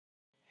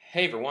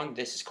Hey everyone,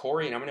 this is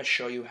Corey, and I'm going to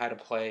show you how to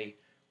play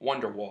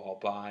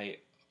Wonderwall by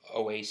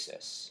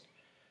Oasis.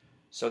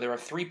 So there are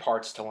three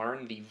parts to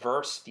learn: the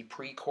verse, the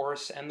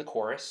pre-chorus, and the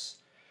chorus.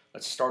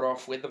 Let's start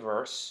off with the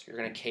verse. You're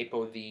going to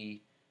capo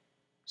the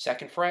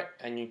second fret,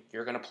 and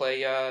you're going to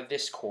play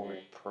this chord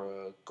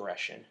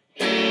progression.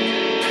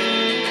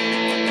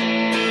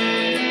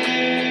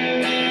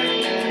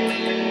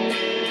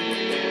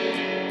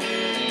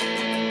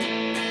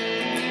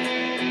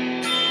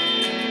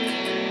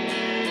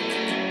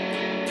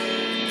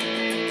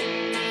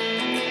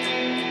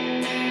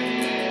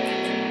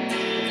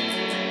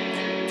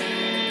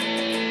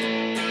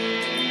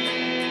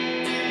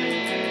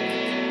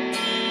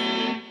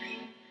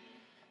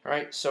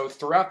 Alright, so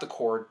throughout the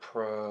chord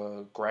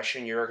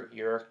progression, you're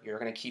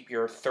going to keep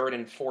your third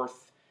and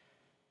fourth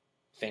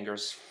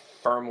fingers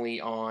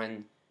firmly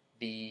on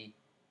the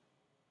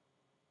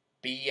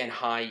B and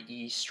high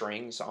E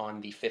strings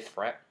on the 5th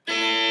fret.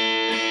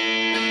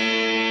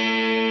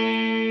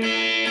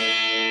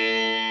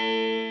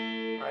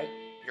 Alright,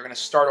 you're going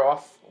to start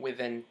off with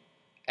an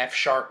F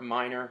sharp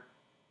minor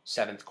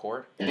 7th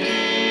chord.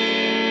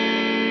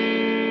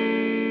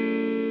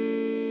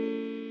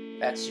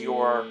 That's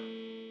your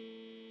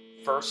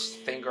first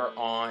finger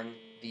on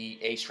the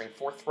A string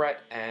 4th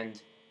fret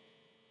and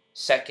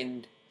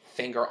second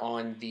finger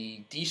on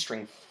the D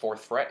string 4th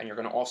fret, and you're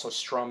going to also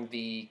strum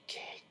the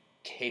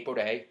capoed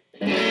A.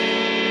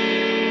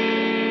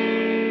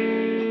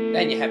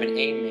 Then you have an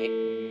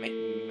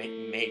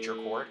A major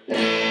chord.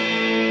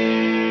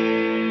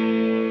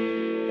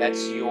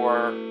 That's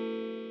your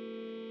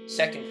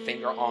second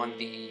finger on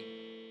the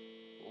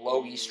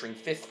low E string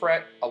 5th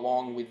fret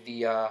along with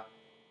the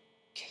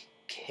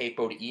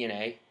capoed E and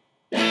A.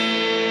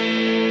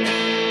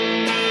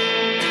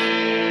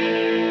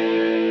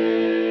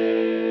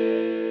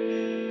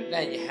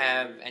 Then you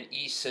have an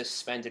E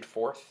suspended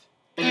 4th.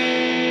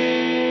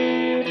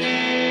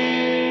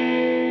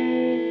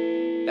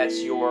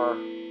 That's your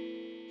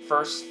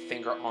first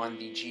finger on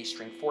the G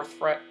string 4th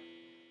fret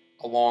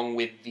along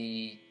with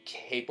the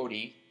capoed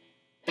E.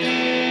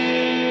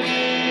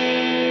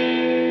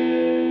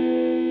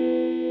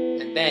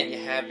 And then you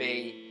have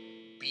a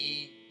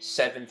B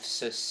 7th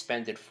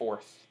suspended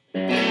 4th.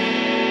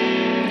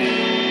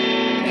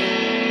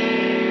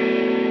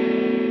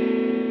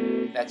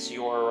 That's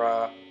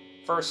your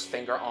first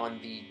finger on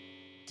the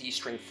D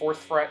string 4th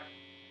fret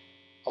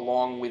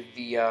along with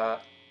the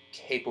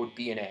capoed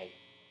B and A.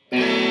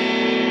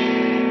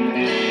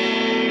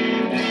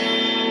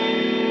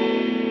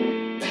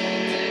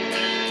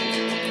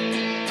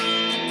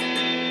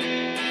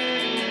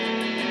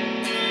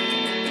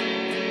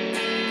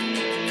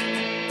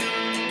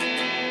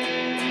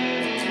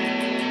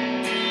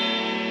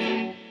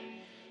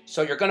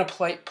 So you're going to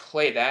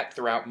play that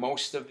throughout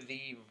most of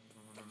the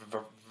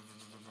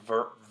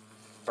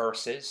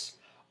verses.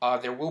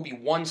 There will be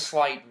one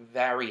slight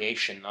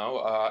variation,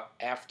 though.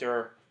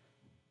 After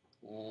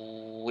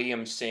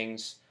Liam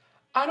sings,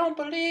 "I don't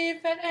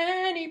believe that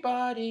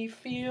anybody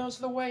feels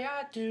the way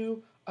I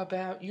do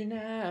about you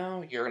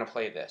now," you're going to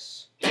play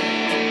this.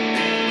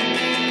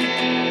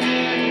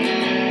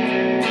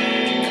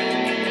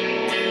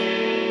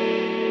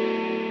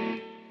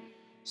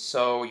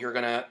 So you're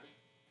going to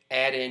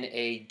add in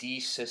a D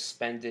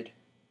suspended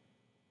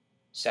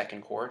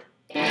 2nd chord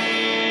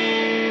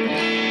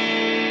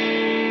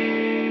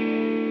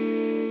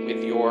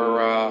with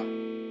your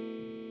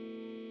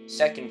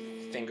second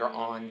finger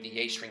on the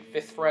A string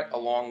 5th fret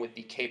along with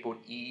the capoed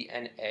E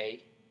and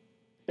A,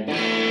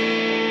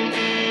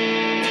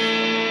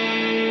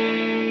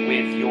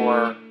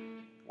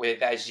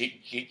 with as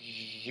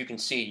you can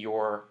see,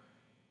 your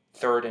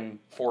third and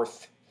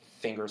fourth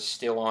fingers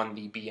still on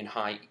the B and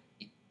high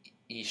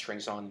E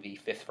strings on the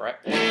 5th fret.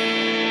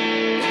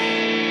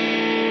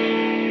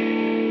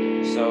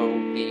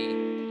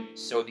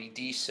 So the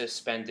D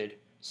suspended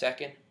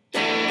 2nd,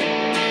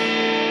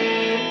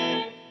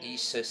 E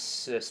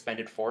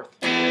suspended 4th,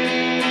 and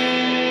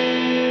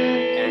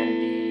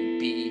the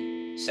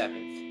B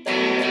 7th.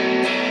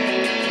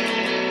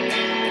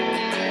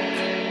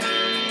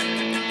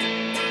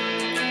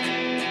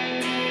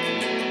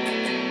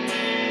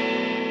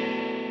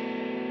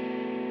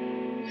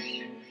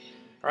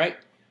 All right.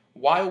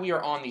 While we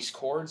are on these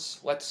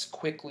chords, let's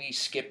quickly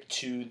skip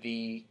to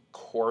the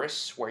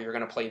chorus where you're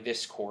going to play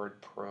this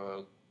chord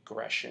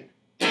progression.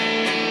 Gonna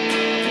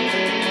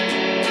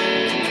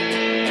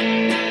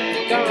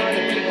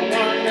be the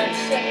one that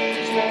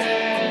saves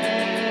me.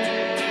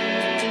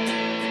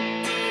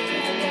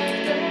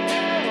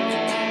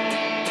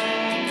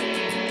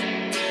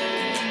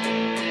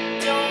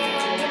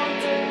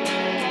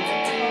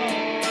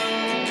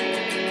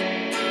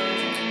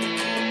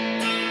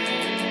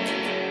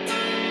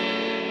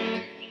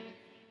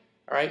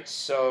 Alright,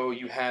 so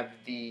you have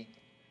the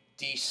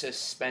D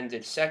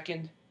suspended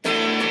 2nd,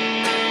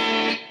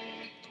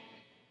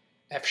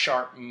 F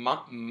sharp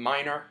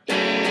minor,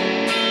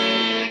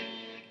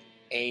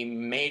 A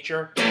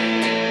major,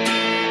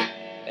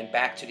 then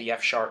back to the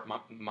F sharp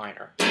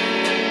minor.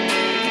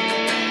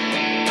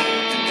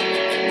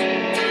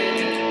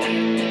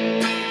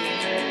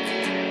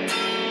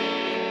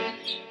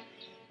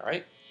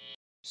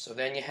 So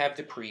then you have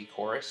the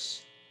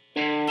pre-chorus.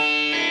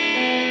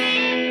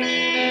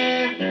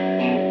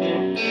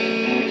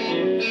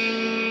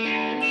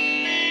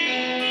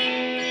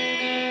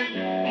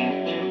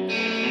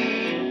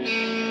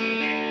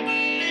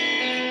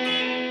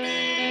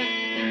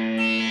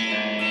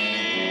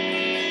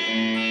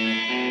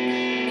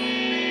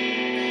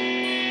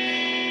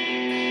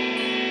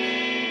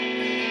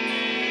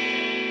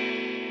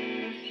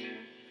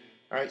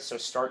 Alright, so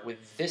start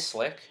with this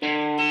lick.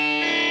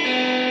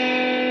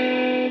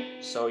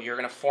 So you're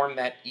going to form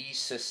that E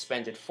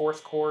suspended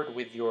fourth chord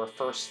with your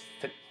first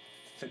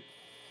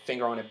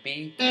finger on a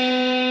B,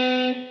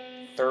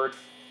 third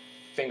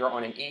finger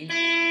on an E,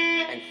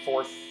 and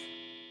fourth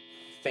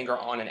finger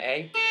on an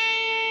A,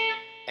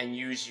 and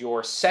use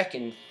your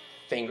second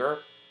finger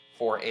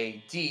for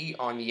a D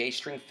on the A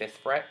string 5th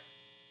fret.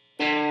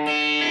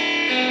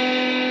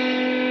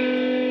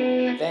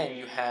 Then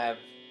you have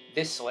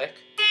this lick.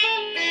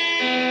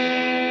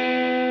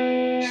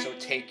 So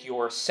take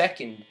your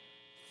second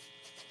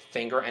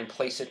finger and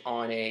place it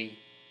on a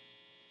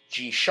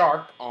G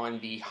sharp on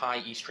the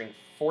high E string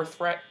 4th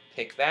fret.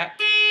 Pick that.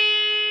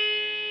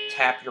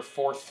 Tap your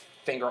fourth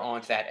finger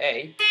onto that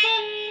A,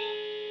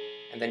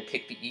 and then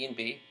pick the E and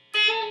B.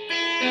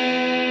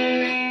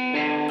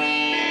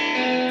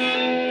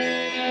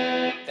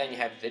 Then you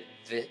have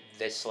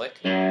this lick.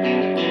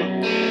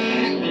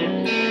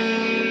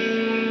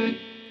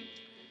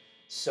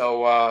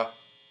 So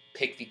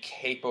pick the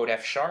capoed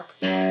F sharp,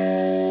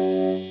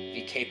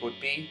 the capoed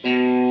B,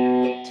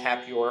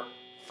 tap your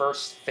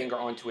first finger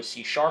onto a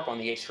C sharp on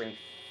the A string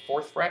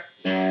 4th fret,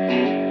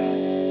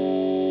 then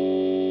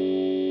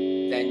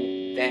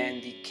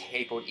the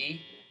capoed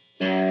E,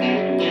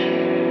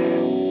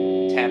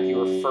 tap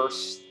your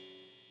first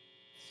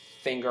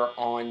finger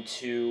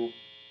onto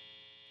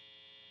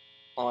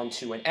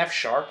an F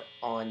sharp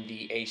on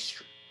the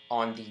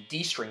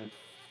D string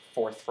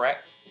 4th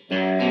fret.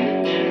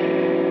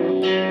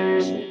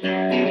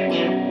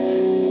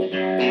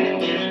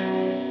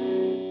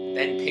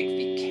 Then pick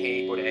the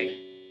capoed A.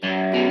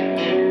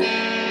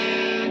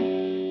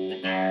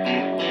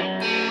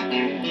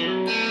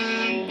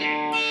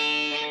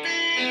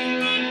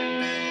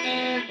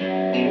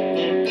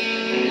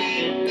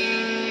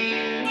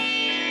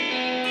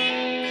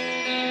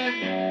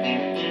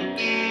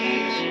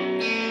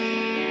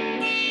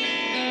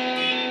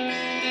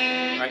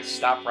 Alright,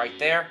 stop right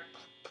there.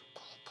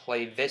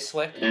 Play this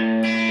lick.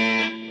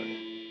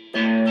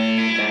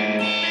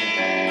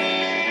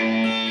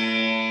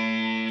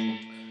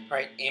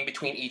 Alright, in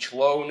between each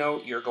low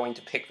note, you're going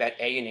to pick that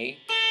A and E.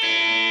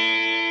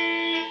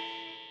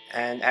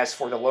 And as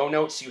for the low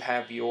notes, you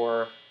have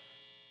your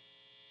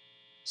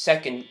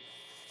second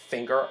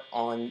finger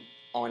on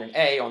an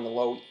A on the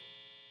low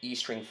E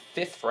string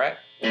 5th fret,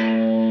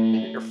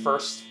 your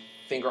first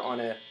finger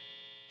on a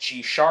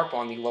G sharp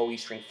on the low E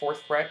string 4th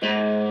fret,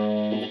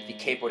 the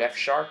capoed F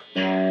sharp,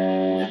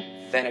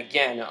 then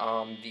again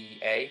the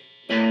A,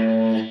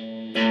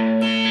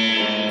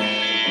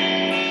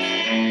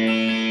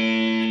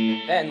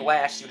 then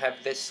last you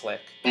have this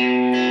lick.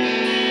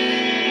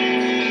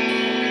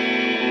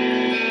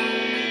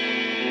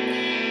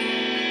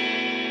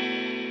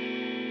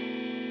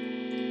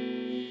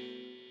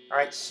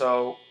 Alright,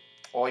 so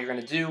all you're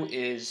going to do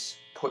is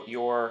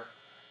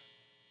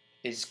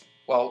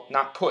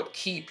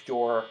keep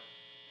your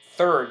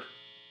third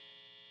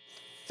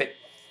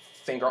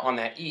finger on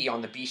that E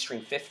on the B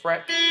string 5th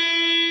fret.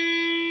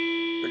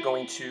 You're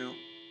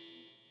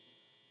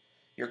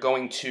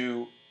going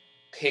to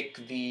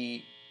pick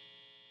the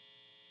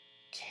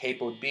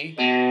capoed B,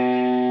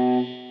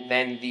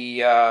 then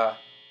the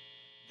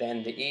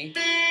E,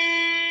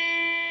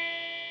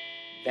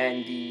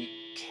 then the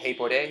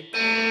capoed A,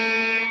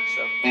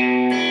 so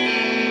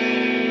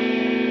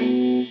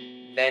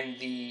then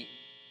the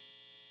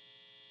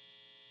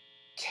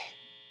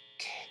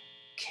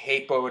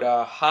capoed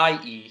high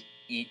E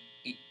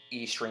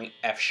string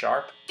F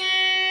sharp,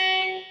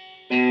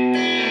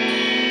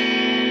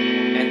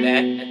 and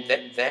then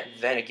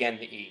again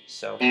the E.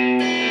 So.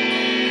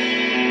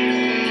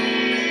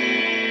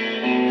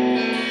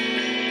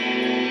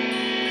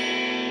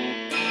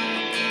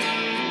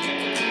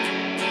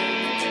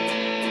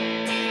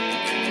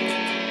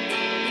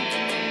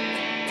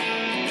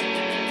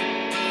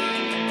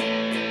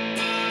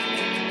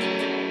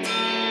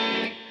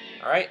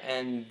 Alright,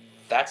 and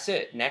that's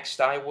it.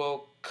 Next I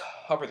will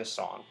cover the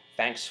song.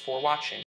 Thanks for watching.